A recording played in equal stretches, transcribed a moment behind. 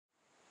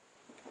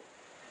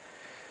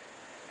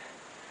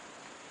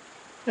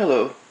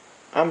Hello,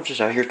 I'm just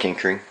out here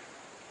tinkering.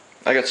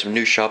 I got some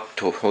new shop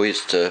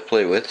toys to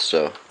play with,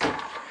 so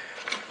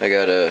I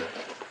got a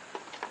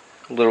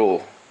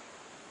little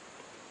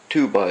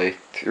 2x3,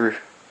 I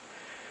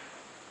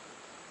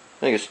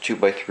think it's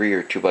 2x3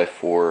 or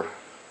 2x4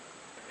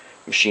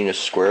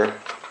 machinist square.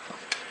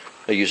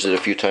 I used it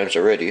a few times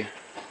already,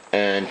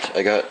 and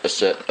I got a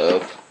set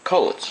of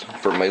collets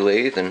for my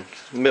lathe and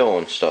mill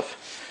and stuff.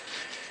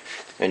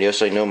 And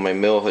yes, I know my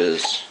mill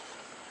is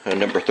a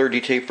number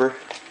 30 taper,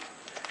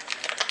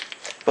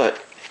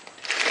 but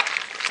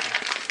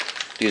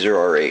these are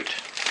R8.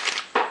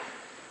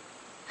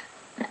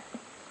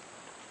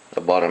 I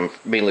bought them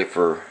mainly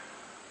for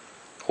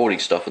holding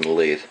stuff in the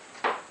lathe.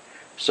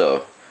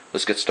 So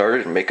let's get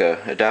started and make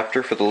a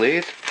adapter for the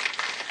lathe,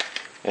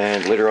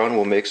 and later on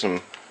we'll make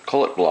some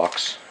collet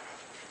blocks,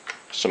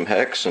 some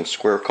hex and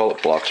square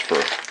collet blocks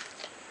for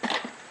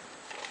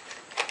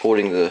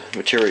holding the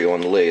material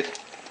on the lathe.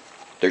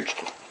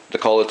 The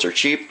collets are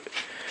cheap,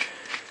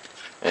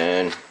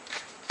 and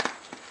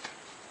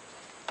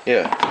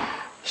yeah,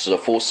 this is a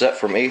full set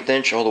from 1/8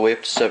 inch all the way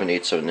up to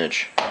 7/8 of an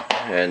inch,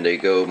 and they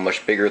go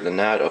much bigger than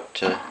that up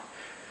to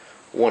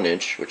 1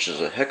 inch, which is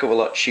a heck of a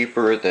lot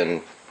cheaper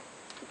than,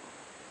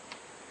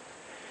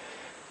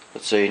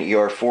 let's say, an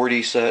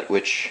ER40 set,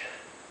 which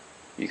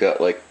you got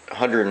like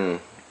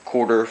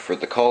 100 for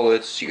the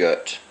collets, you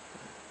got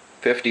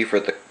 50 for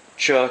the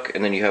chuck,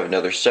 and then you have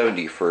another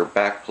 70 for a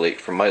back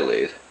plate from my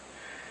lathe.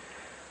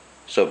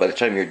 So by the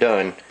time you're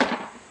done,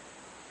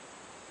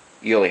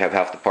 you only have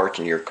half the parts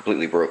and you're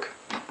completely broke.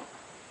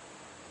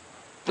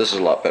 This is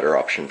a lot better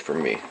option for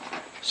me,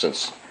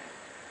 since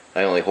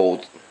I only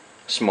hold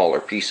smaller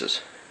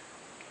pieces.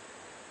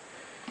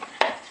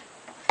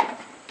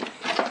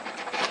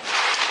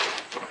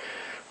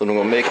 What I'm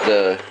going to make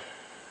the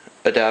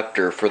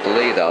adapter for the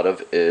lathe out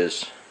of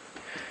is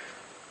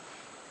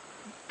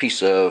a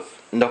piece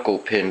of knuckle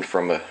pin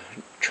from a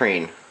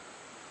train.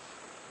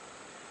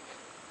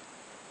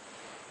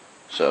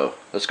 So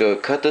let's go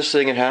cut this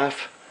thing in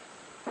half.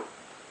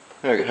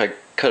 I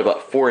cut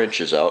about 4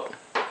 inches out,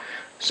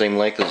 same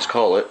length as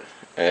collet,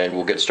 and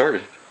we'll get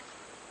started.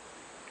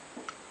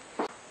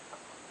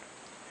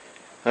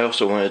 I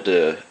also wanted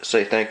to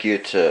say thank you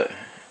to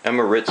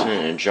Emma Ritson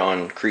and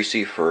John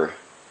Creasy for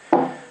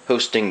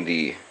hosting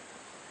the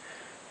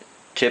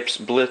Tips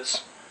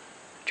Blitz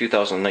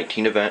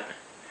 2019 event.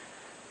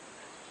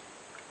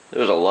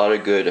 There was a lot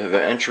of good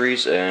event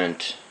entries,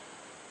 and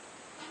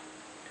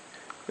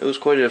it was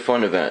quite a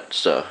fun event,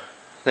 so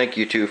thank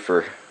you two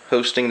for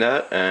hosting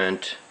that,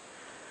 and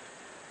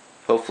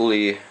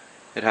hopefully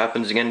it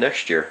happens again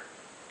next year.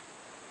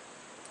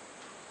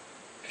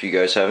 If you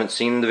guys haven't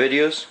seen the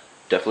videos,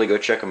 definitely go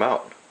check them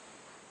out.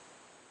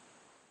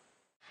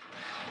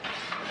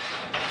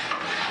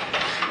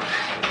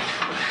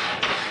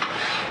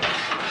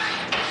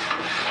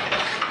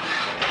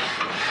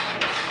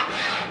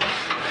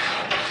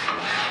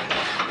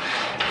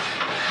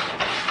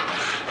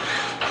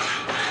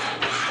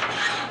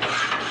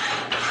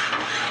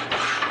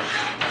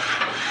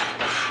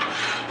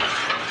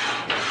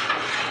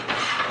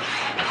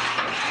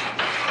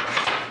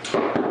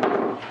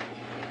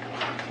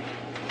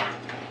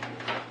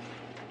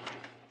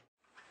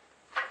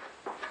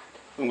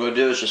 What I'm going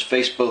to do is just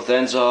face both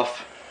ends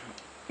off,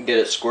 get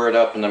it squared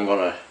up, and then I'm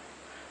going to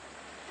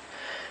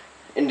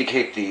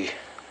indicate the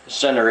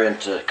center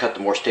end to cut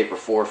the Morse taper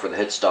 4 for the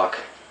headstock.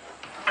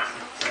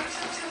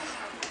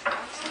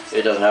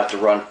 It doesn't have to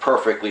run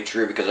perfectly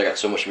true because I got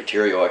so much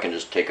material I can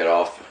just take it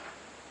off.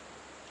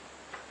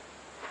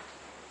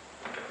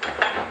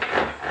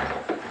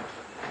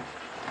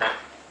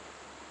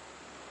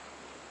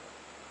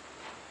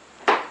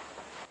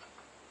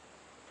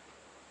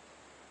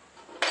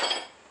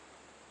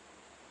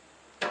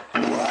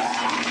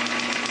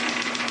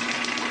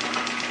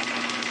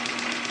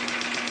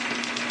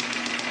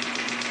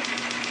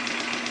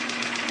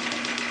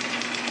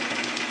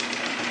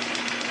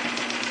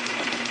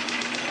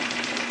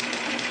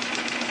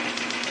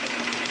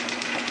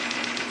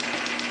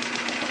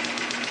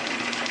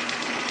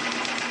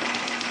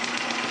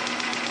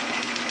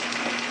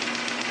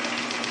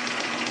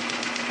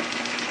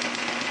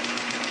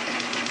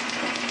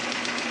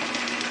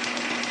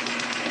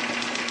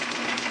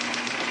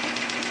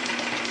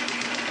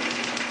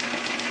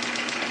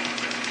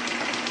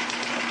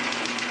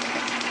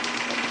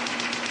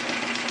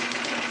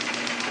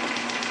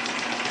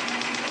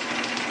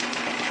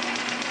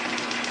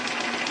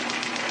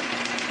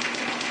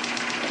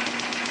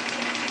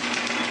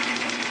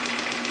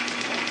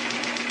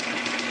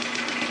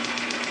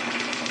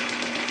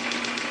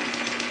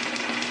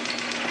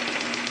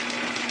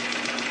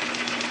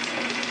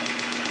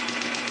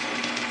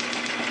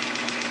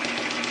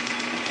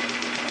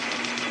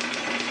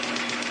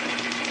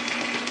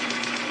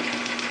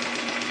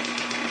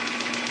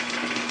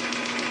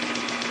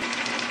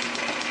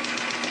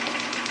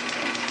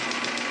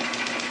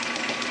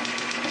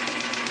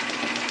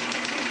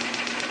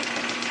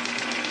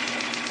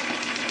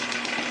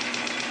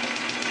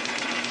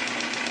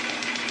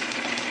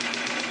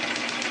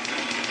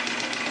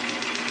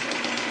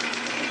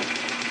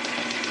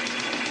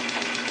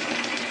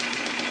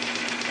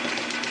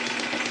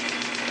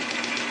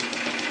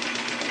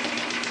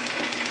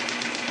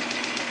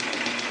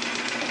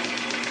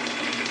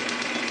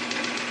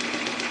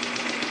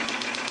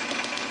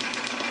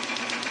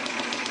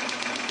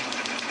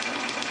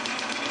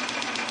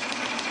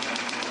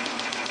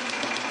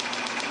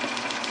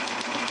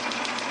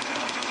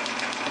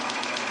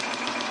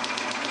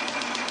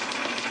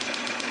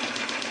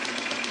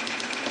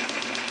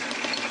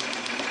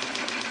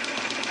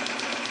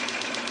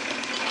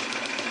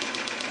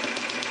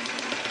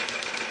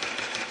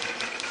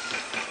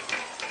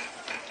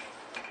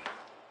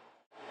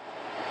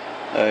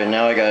 Alright,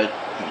 now I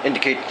gotta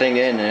indicate the thing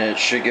in, and it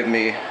should give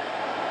me,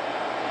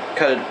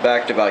 cut it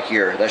back to about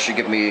here. That should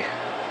give me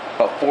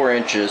about 4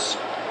 inches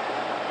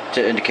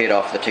to indicate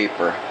off the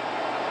taper.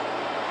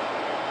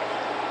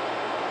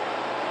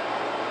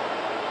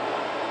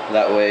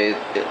 That way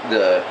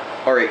the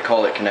R8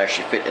 collet can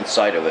actually fit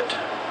inside of it.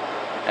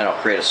 And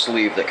I'll create a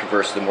sleeve that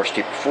converts the Morse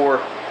taper 4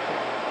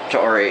 to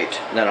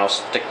R8. And then I'll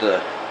stick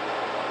the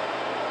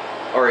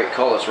R8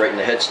 collets right in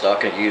the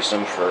headstock and use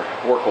them for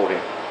work holding.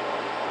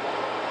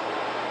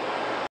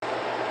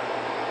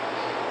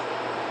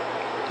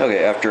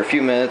 Okay, after a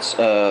few minutes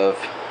of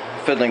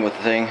fiddling with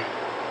the thing,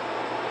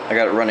 I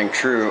got it running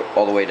true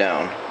all the way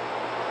down.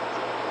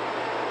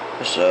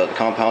 So the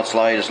compound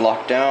slide is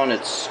locked down.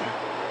 It's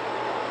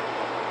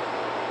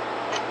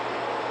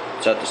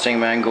at the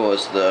same angle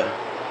as the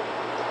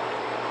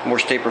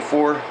Morse taper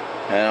 4,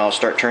 and I'll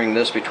start turning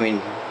this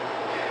between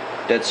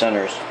dead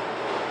centers.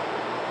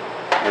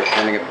 Or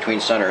turning it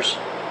between centers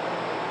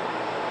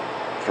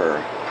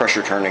for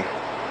pressure turning.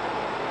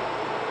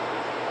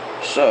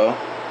 So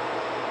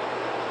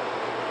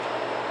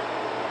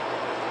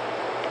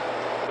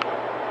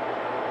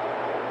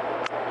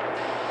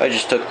I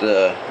just took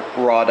the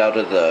rod out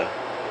of the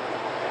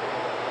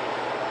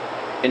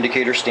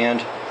indicator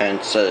stand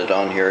and set it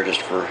on here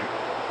just for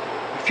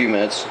a few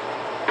minutes.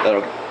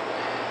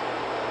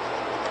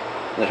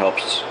 That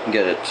helps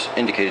get it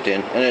indicated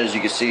in. And as you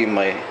can see,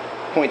 my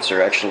points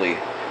are actually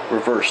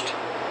reversed.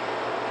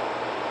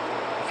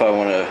 If I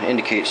want to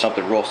indicate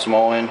something real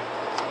small in,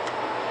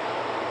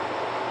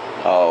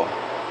 I'll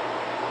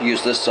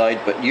use this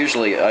side, but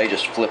usually I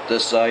just flip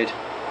this side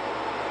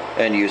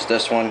and use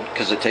this one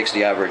because it takes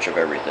the average of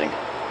everything.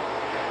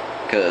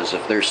 Because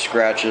if there's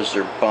scratches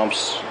or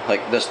bumps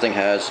like this thing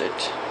has,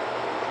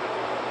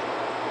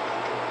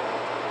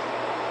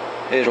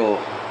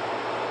 it'll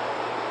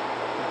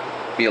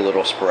be a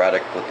little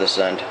sporadic with this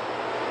end.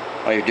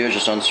 All you do is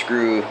just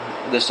unscrew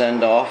this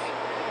end off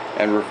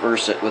and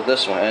reverse it with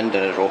this one end,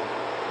 and it'll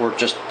work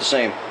just the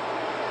same.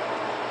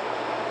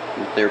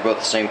 They're both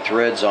the same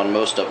threads on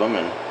most of them,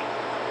 and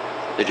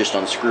they just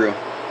unscrew.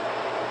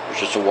 There's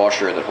just a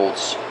washer that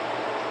holds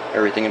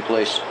everything in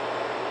place.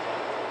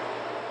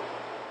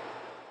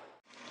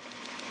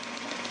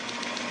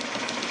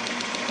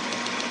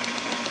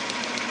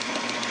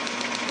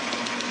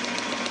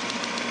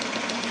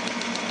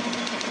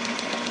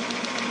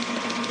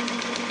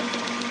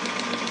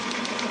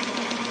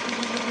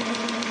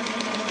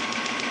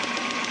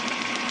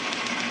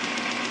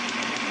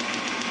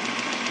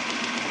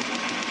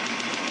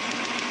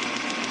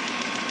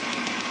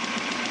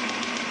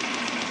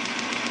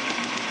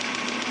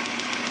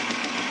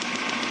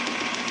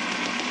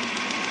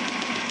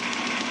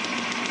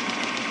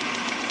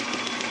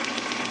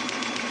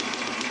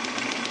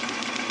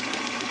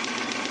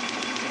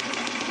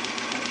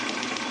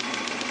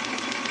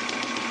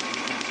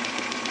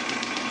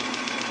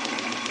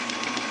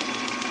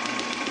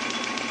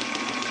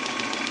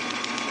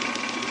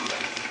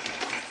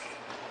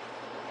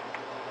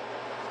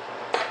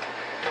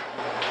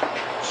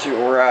 See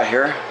where we're at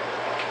here.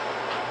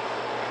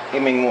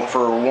 Aiming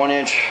for 1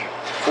 inch,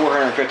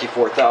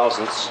 454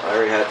 thousandths. I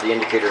already had the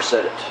indicator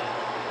set it.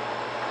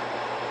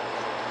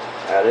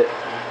 At it.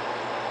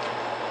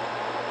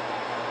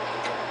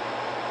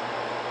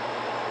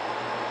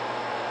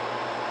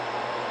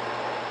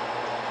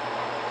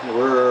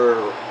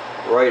 We're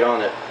right on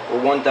it.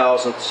 We're 1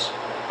 thousandths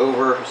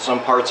over.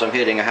 Some parts I'm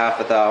hitting a half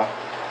a thou.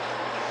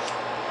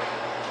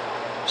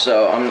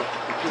 So I'm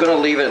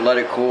gonna leave it and let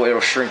it cool. It'll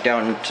shrink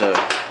down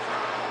to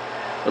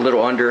a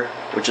little under,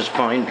 which is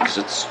fine because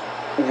it's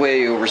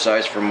way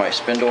oversized for my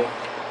spindle.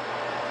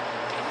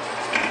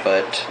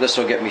 But this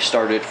will get me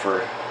started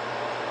for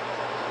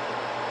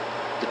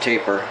the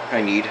taper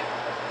I need.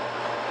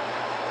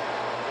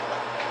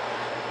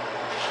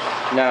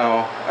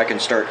 Now I can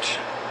start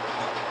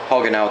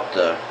hogging out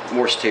the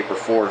Morse taper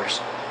 4's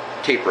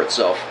taper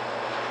itself.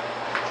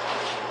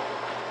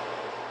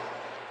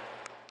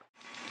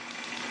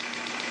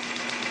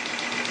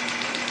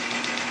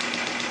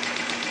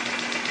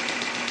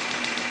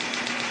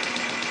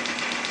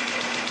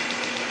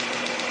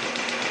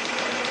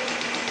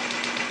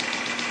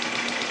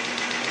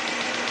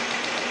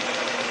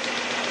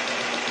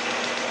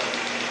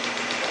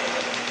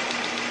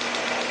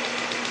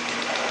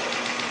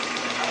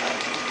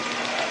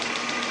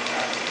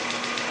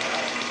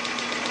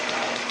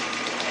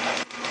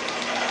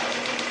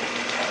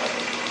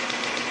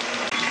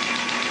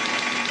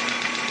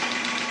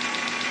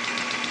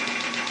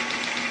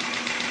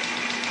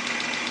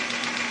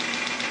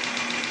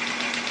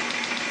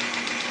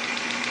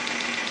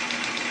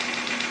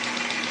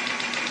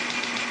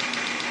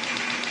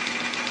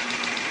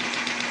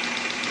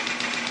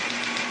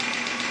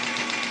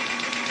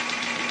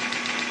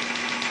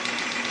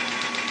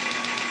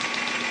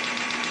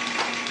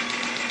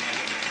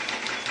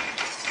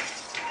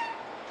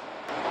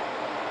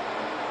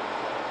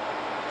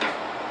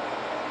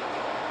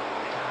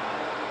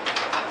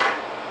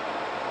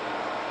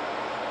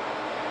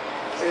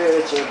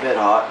 It's a bit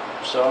hot,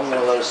 so I'm going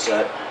to let it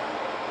set.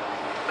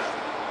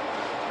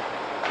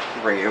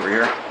 bring you over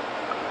here.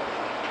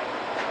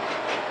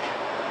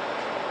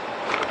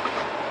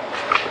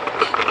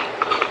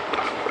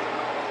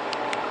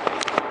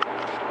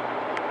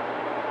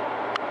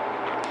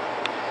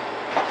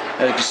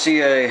 As you can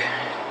see, I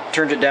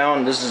turned it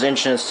down. This is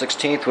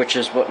 1/16", which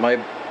is what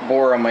my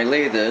bore on my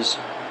lathe is,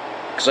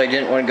 because I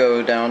didn't want to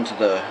go down to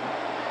the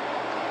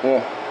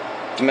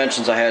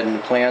dimensions I had in the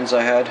plans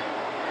I had,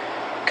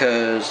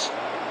 because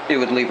it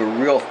would leave a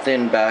real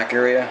thin back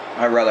area.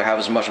 I'd rather have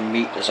as much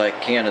meat as I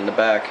can in the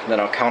back, then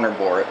I'll counter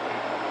bore it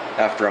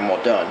after I'm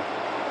all done.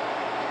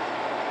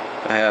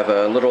 I have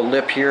a little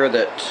lip here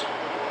that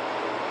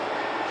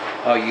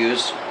I'll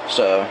use,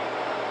 so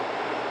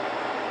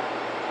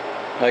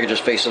I could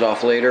just face it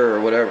off later or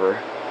whatever.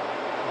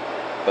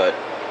 But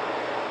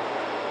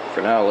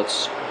for now,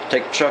 let's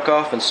take the chuck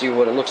off and see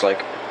what it looks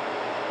like.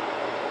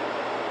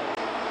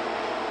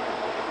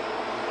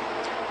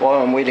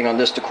 While I'm waiting on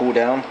this to cool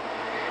down,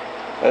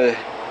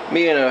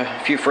 me and a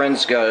few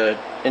friends got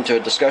into a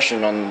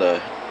discussion on the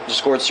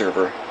Discord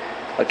server.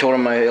 I told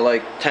them I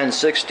like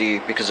 1060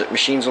 because it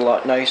machines a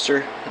lot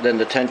nicer than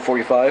the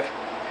 1045.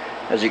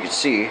 As you can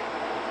see,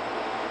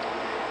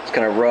 it's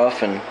kind of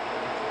rough, and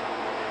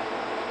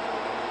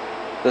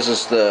this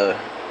is the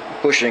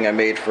bushing I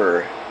made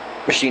for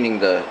machining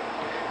the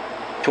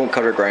tool and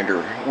cutter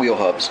grinder wheel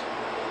hubs.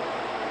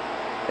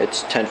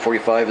 It's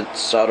 1045,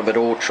 it's out of an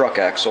old truck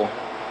axle.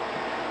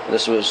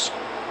 This was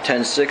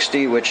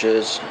 1060, which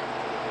is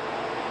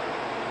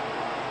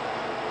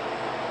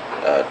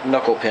a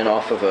knuckle pin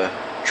off of a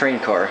train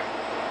car.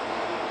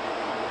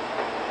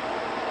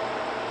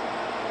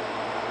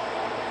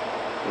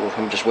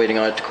 I'm just waiting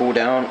on it to cool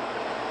down.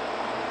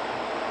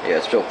 Yeah,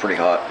 it's still pretty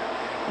hot.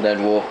 And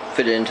then we'll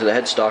fit it into the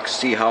headstock,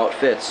 see how it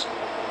fits.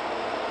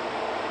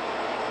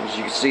 As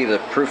you can see, the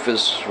proof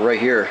is right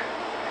here.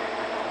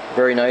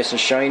 Very nice and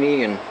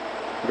shiny and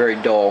very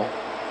dull.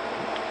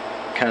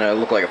 Kind of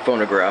look like a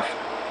phonograph.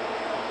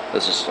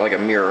 This is like a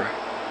mirror.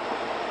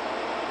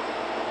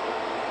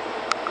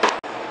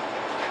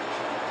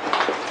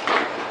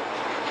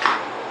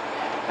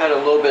 Had a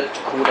little bit to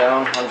cool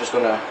down. I'm just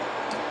gonna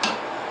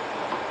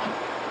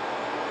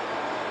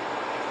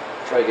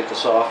try to get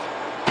this off.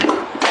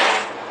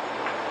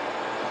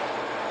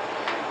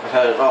 I've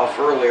had it off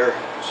earlier,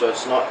 so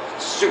it's not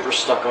super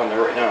stuck on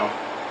there right now.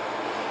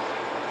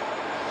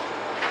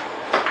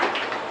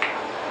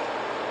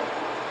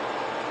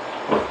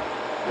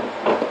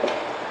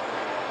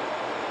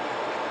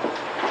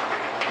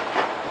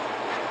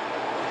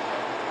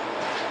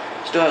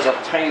 Still has a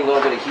tiny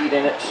little bit of heat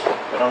in it,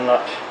 but I'm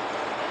not.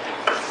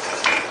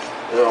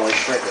 It'll only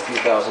shrink a few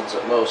thousandths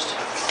at most.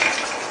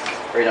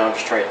 Right now I'm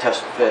just trying to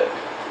test the fit.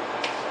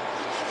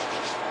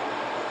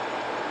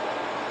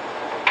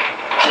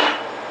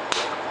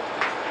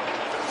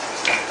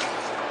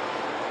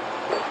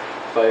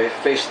 If I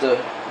face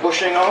the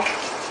bushing off,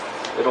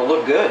 it'll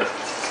look good.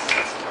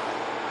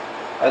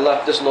 I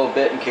left this little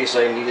bit in case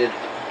I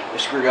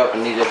screwed up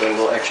and needed a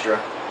little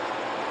extra.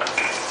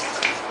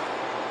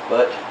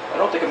 But I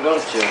don't think I'm going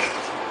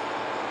to.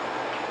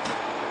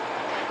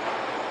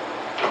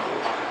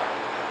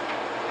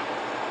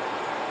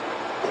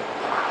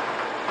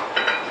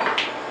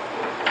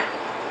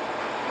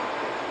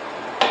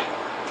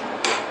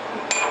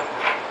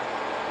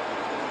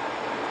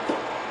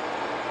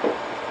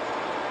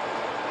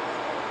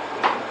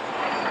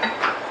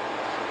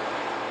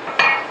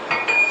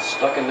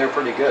 Stuck in there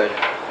pretty good.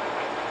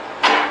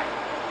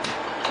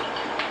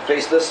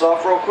 Face this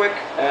off real quick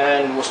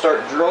and we'll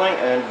start drilling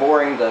and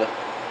boring the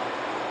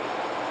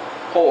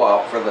hole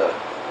out for the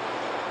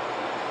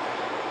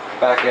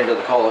back end of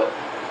the collet,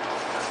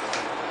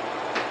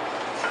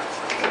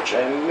 which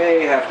I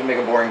may have to make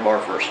a boring bar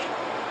first.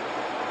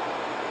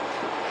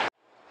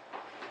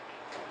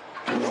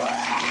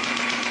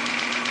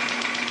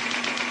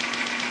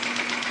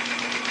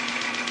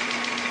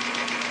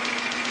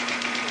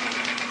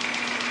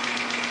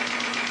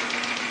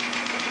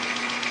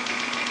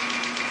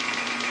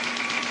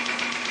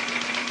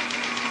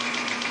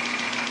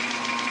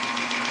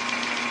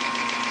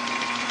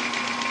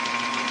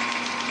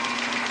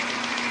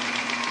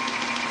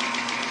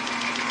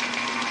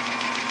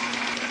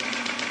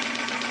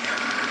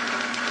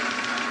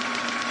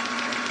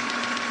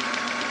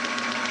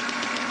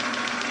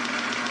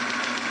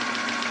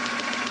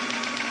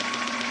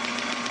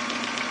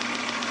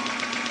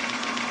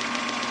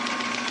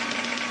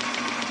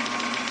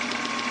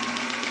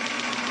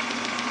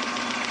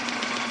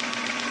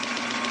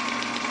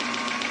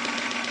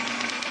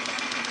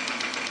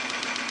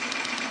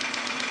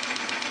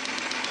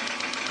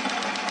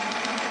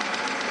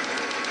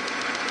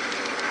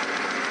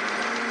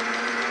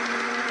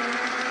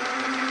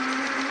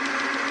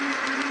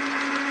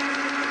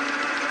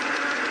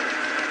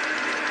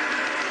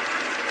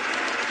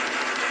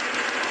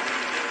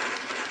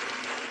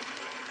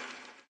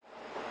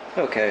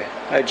 Okay,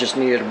 I just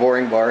needed a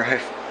boring bar. I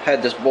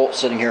had this bolt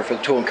sitting here for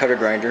the tool and cutter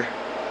grinder.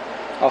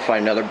 I'll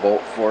find another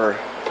bolt for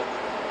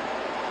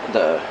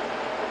the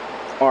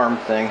arm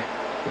thing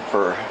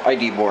for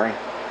ID boring.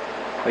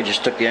 I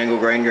just took the angle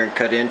grinder and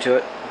cut into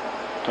it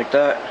like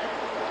that.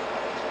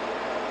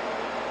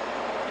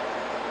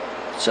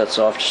 Sets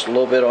off just a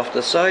little bit off to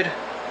the side.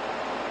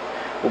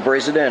 We'll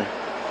braze it in.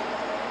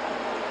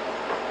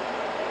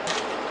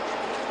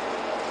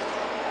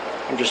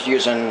 I'm just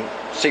using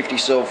Safety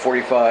Seal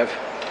 45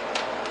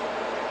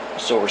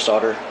 silver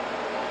solder.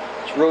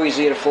 It's real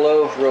easy to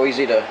flow, real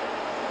easy to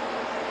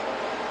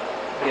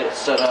get it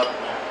set up.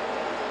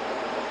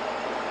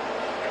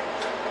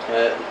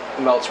 It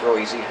melts real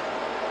easy.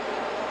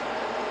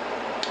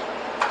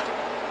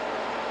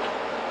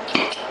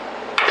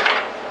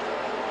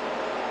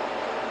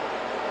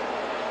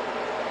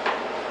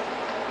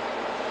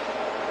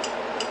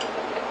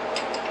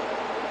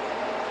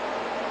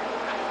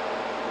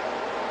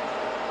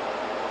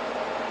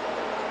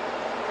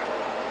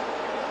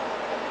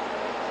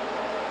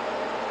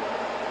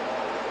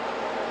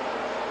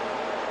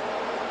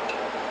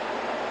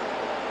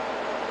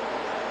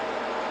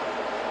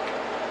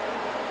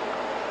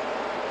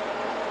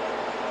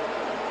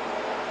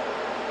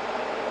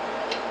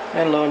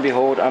 And lo and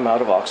behold, I'm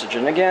out of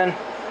oxygen again.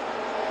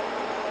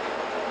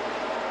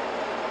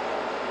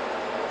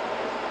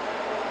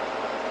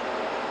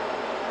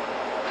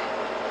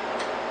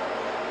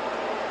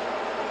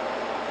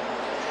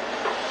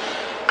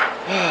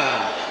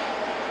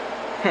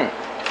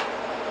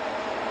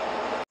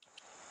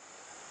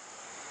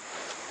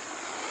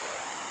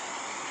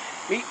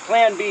 Meet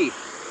Plan B.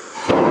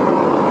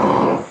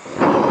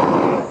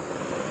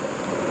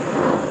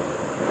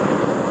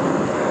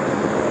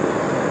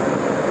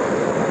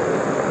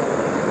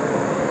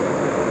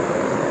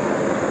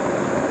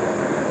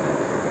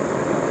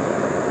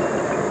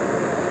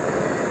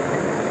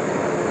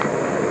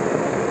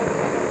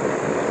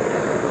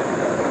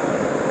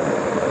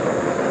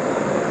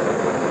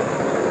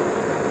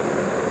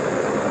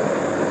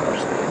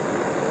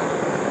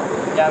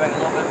 Dabbing a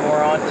little bit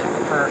more on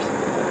for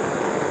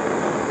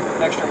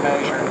extra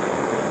measure.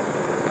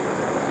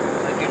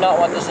 I do not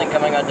want this thing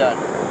coming undone.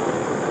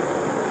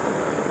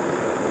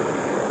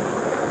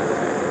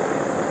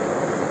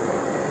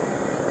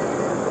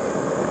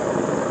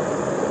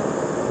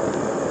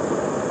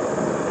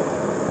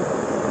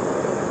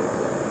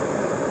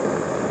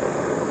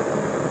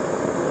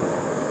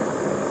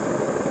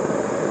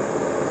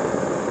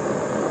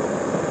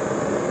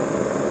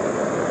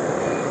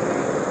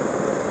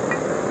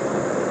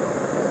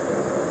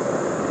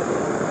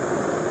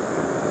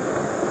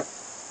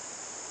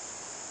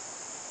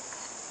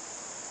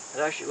 It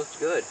actually looks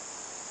good.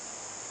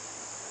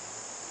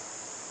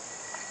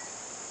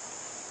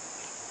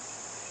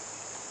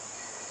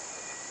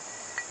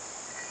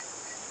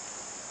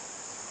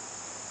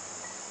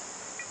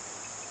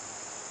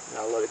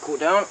 Now let it cool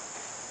down.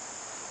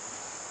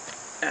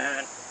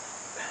 And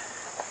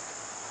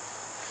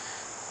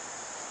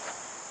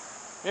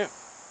yeah.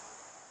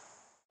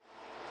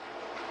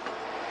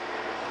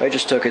 I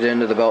just took it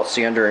into the belt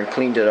sander and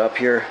cleaned it up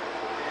here.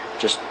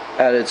 Just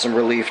added some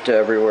relief to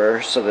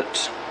everywhere so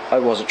that I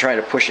wasn't trying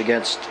to push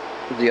against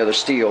the other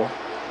steel,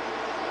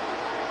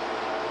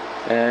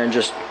 and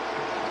just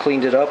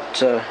cleaned it up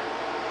to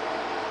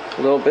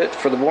a little bit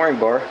for the boring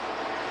bar.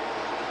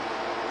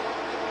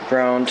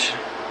 Ground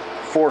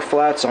 4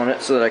 flats on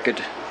it so that I could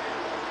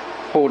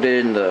hold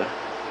it in the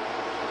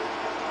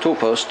tool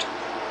post,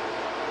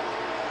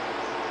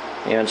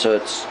 and so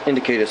it's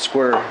indicated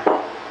square,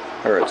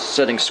 or it's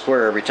setting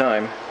square every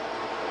time.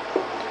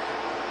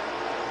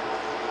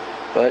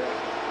 But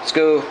let's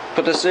go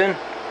put this in.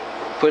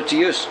 Put it to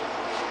use.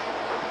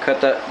 Cut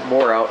that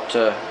bore out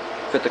to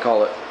fit the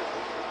collet.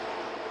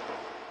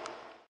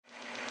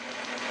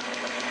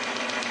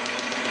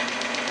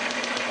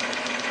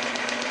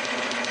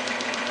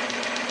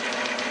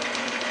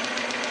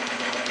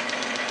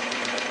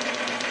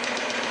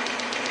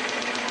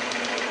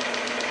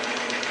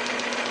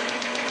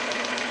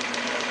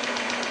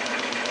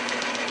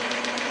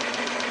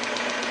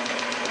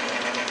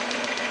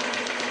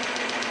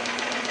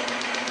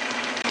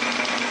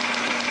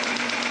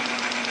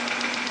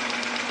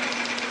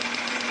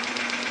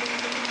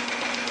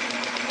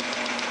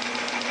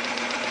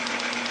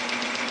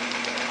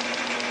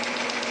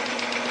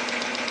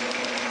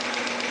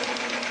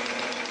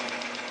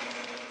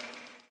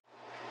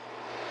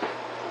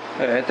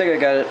 I think I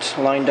got it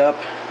lined up.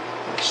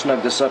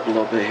 Snug this up a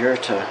little bit here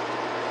to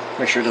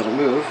make sure it doesn't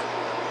move.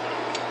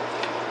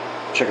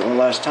 Check it one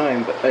last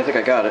time, but I think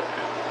I got it.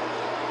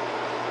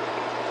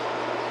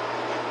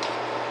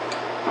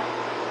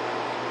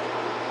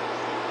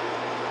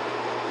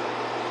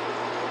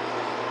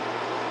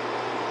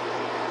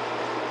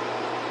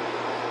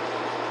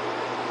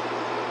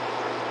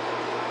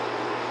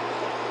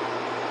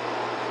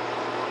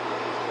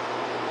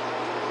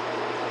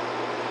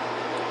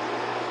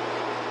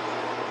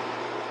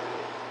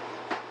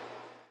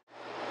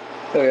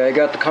 Okay, I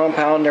got the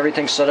compound and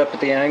everything set up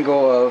at the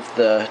angle of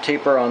the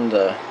taper on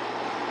the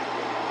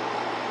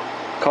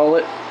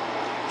collet.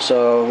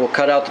 So we'll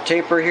cut out the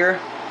taper here.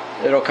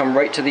 It'll come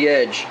right to the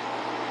edge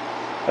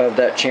of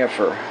that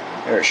chamfer,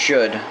 or it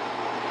should.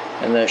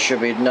 And that should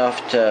be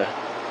enough to,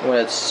 when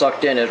it's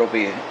sucked in, it'll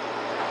be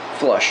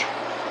flush.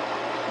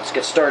 Let's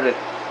get started.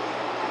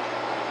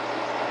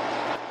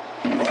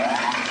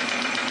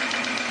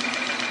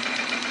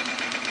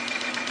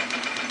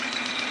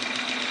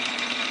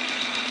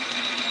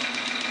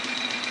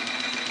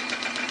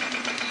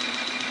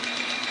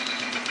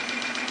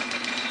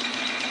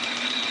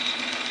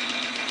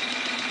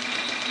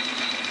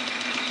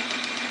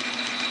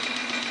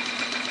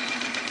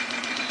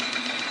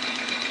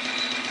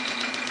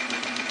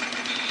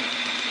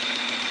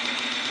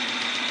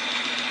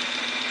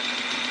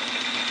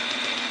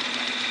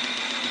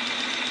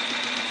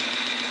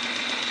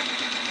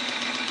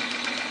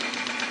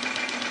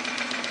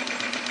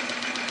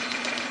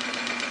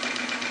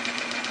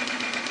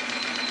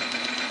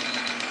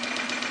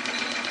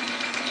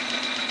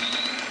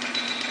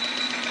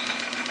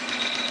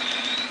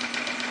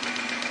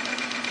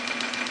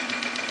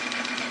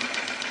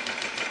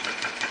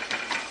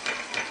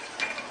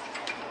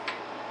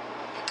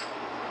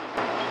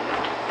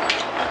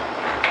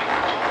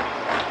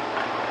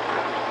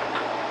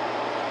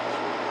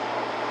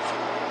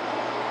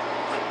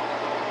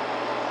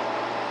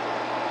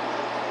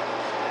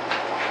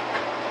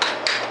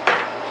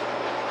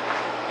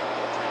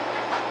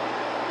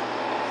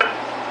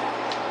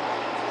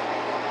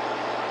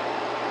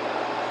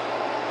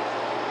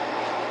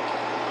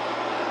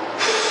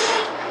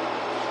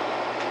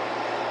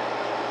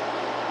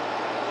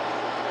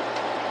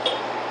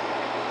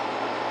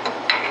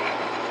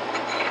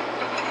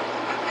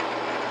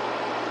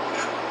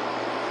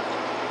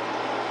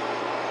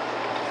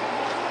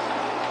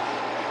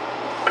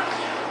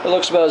 It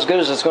looks about as good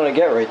as it's going to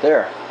get right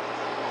there.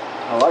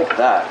 I like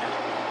that.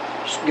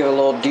 Just give it a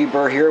little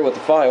deburr here with the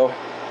file.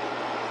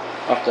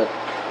 I'll have to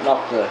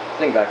knock the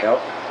thing back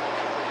out.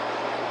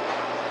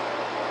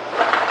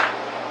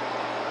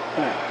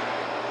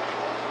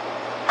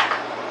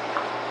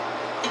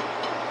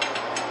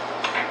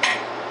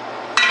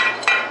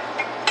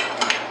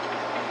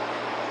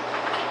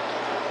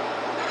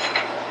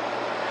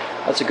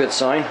 That's a good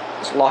sign.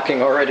 It's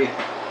locking already.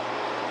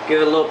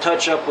 Give it a little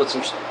touch up with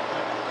some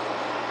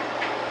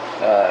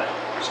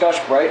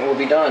Scotch-Brite and we'll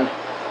be done.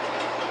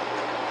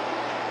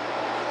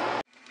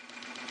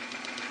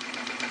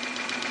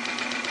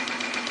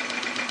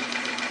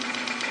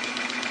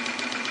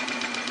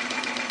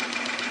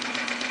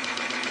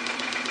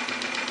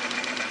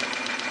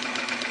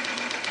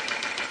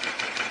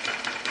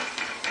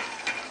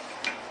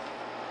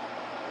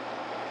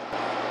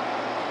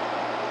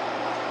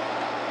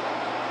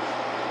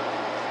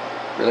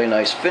 Really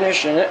nice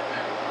finish in it.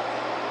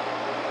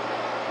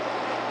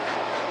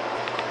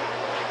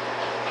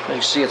 As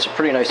you see, it's a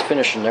pretty nice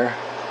finish in there.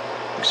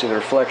 You can see the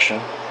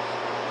reflection.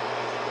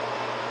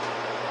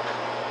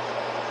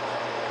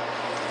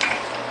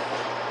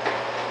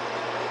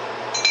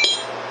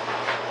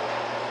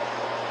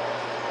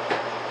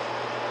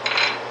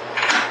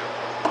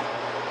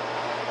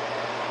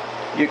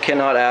 You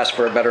cannot ask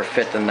for a better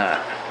fit than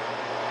that.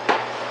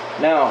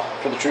 Now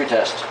for the true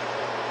test.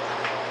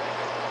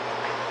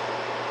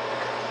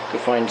 Go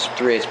find some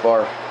 3/8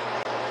 bar.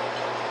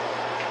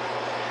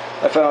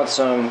 I found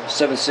some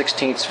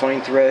 7/16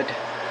 fine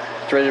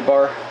threaded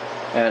bar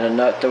and a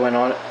nut that went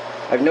on it.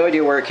 I have no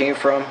idea where it came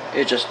from.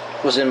 It just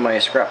was in my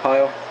scrap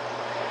pile.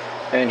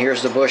 And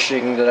here's the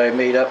bushing that I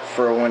made up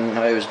for when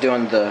I was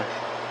doing the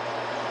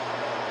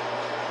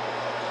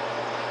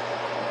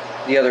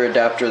other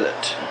adapter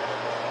that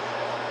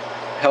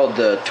held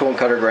the tool and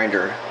cutter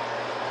grinder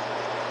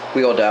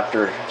wheel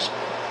adapter.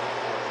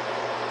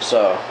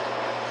 So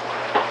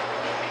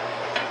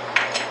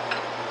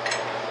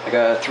I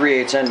got a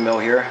 3/8 end mill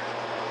here,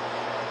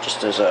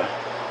 just as a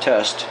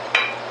test.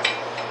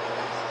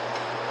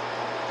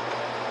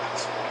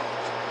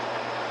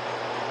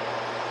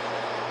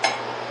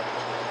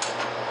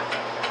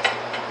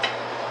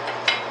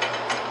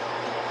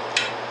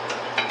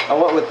 I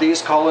went with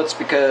these collets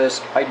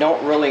because I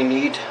don't really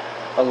need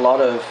a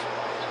lot of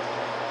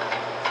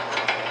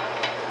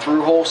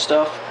through-hole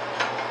stuff,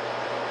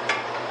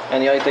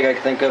 and the only thing I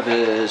can think of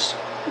is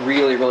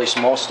really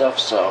small stuff.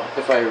 So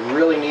if I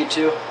really need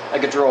to, I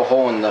could drill a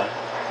hole in the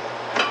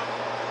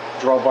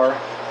drawbar.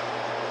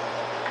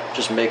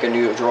 Just make a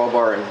new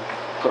drawbar and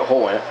put a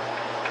hole in it.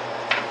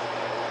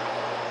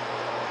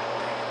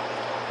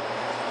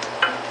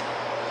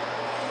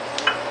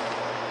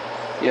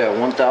 Yeah,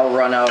 1 thou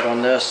run out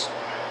on this.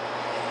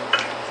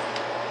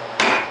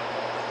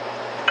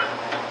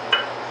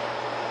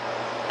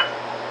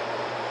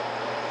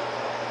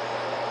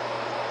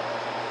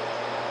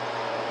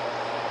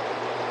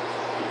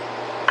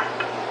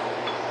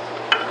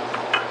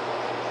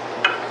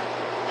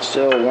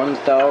 Still 1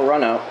 thou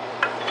run out.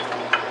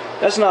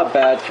 That's not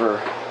bad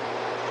for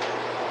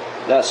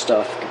that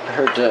stuff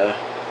compared to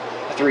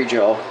a 3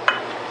 gel,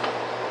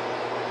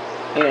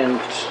 and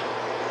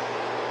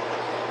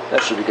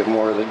that should be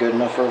more than good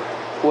enough for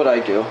what I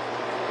do.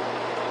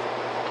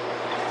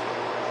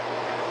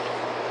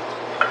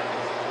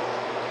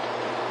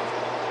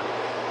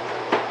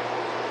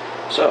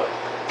 So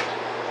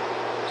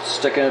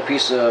stick in a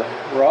piece of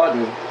rod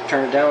and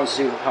turn it down and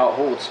see how it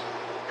holds.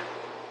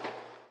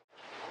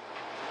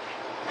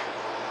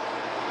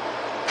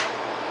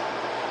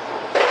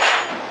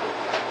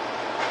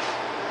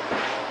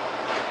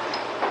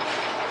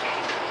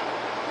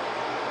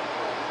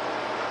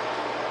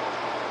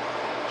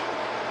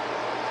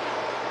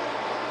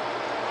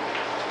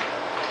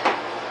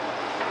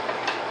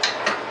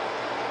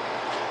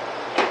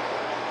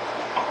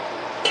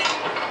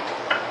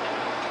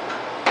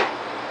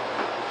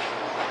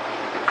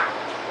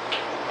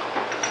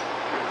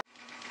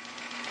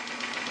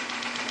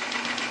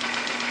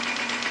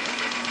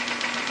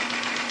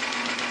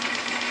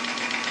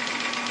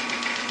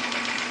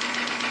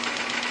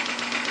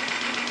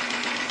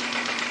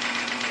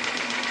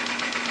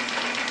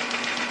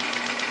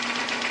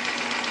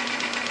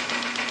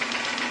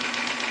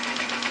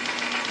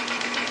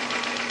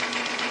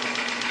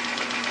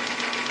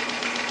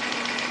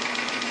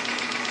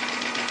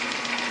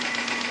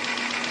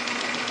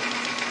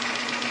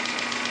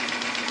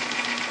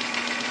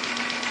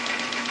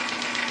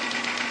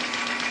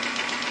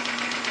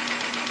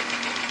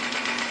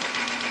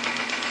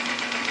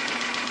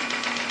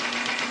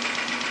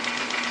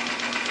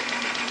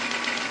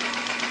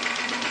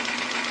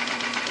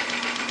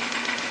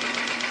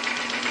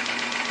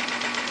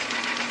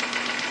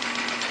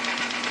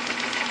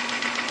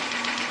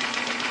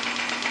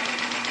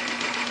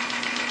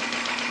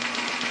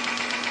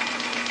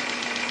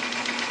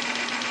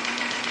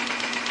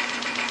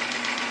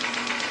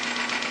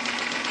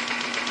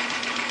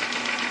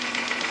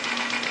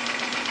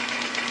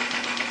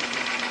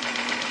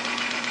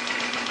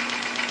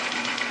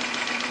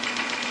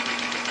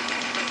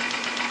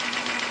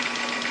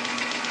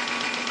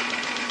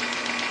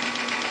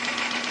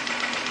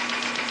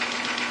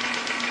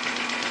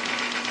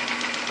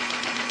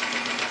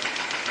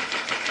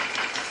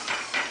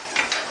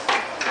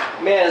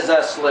 Man, is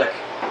that slick.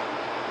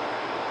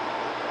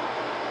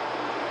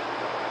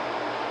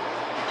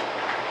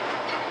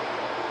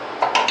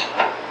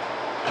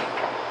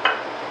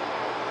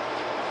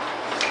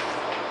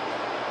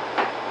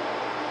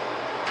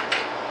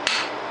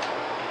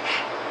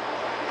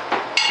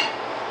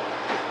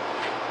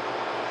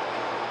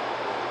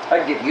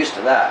 I'd get used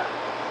to that.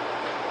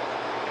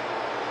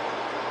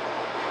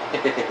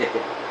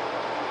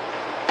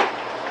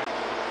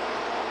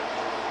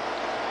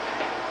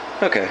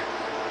 Okay,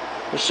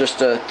 it's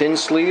just a thin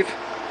sleeve.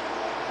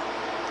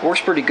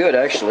 Works pretty good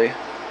actually.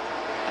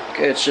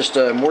 Okay, it's just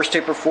a Morse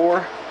taper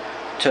 4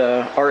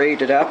 to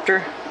R8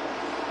 adapter.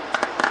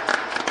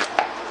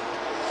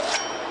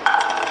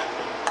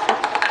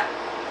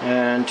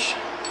 And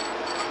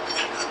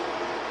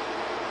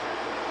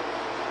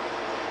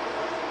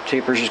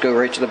tapers just go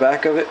right to the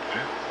back of it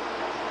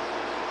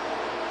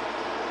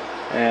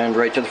and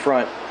right to the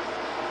front.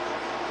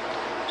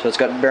 So it's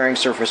got bearing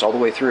surface all the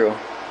way through.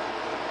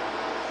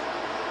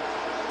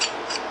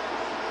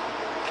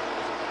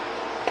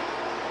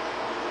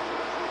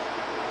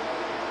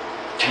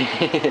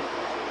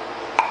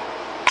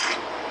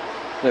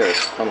 There,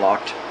 it's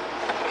unlocked.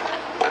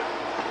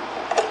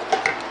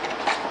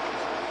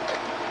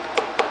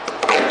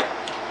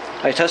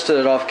 I tested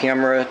it off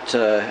camera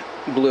to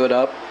blew it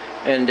up,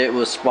 and it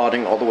was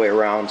spotting all the way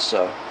around,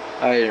 so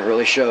I didn't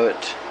really show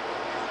it.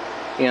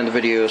 And the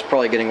video is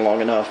probably getting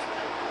long enough.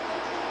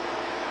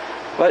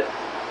 But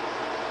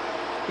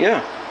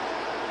yeah,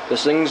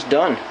 this thing's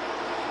done.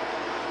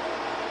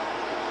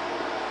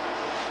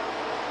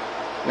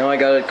 Now I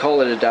got a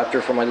collet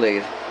adapter for my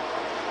lathe.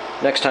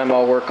 Next time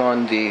I'll work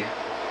on the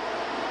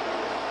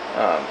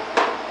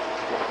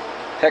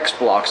hex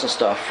blocks and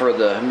stuff for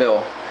the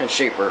mill and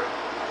shaper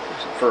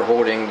for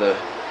holding the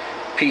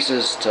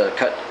pieces to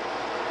cut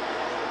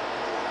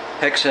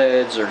hex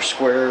heads or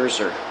squares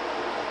or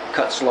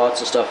cut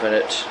slots and stuff in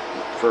it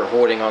for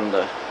holding on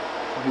the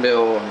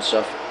mill and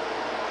stuff.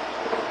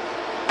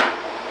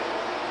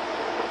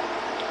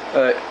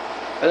 But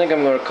I think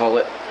I'm going to call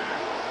it.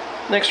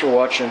 Thanks for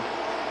watching.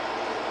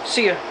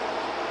 See ya.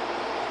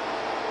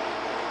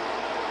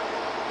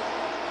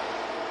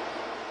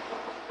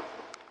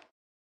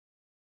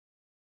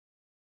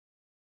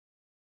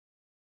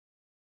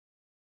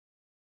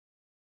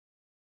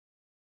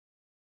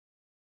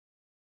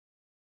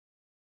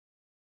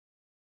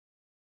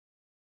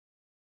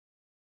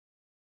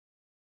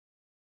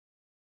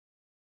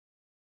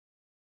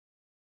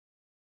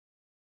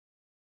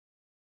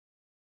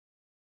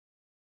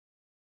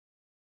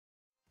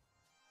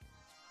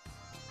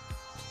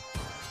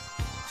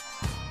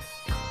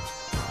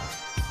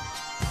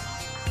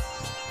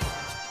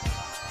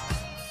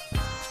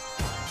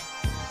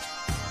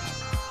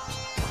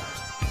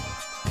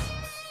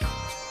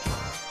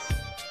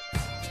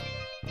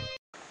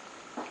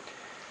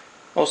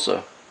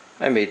 Also,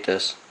 I made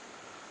this.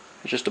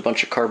 It's just a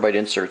bunch of carbide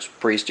inserts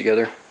braced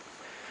together.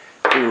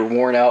 They were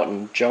worn out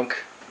and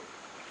junk.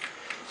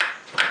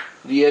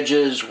 The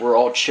edges were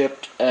all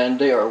chipped, and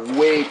they are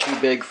way too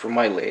big for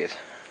my lathe.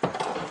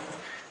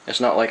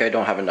 It's not like I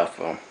don't have enough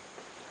of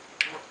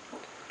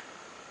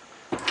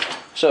them.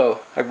 So,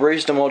 I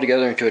braced them all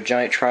together into a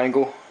giant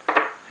triangle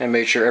and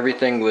made sure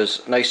everything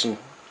was nice and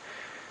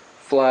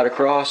flat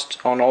across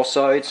on all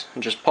sides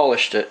and just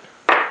polished it.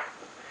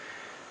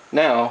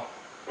 Now,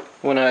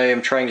 when I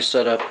am trying to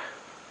set up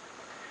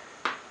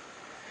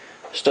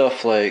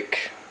stuff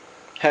like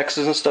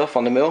hexes and stuff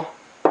on the mill,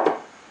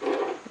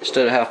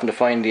 instead of having to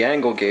find the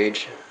angle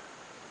gauge,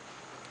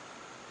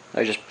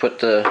 I just put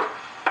the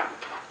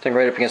thing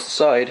right up against the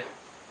side,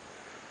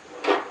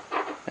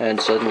 and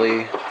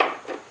suddenly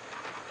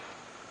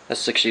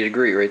that's 60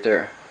 degree right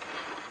there,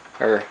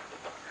 or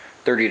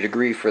 30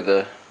 degree for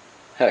the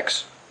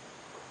hex.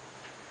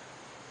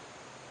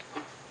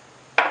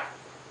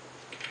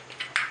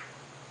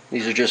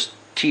 These are just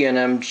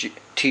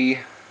TNMT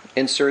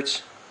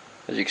inserts.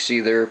 As you can see,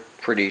 they're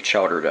pretty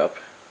chowdered up.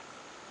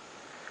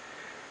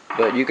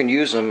 But you can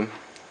use them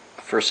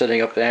for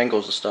setting up the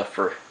angles and stuff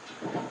for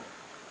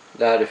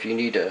that if you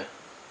need a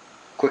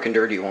quick and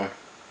dirty one.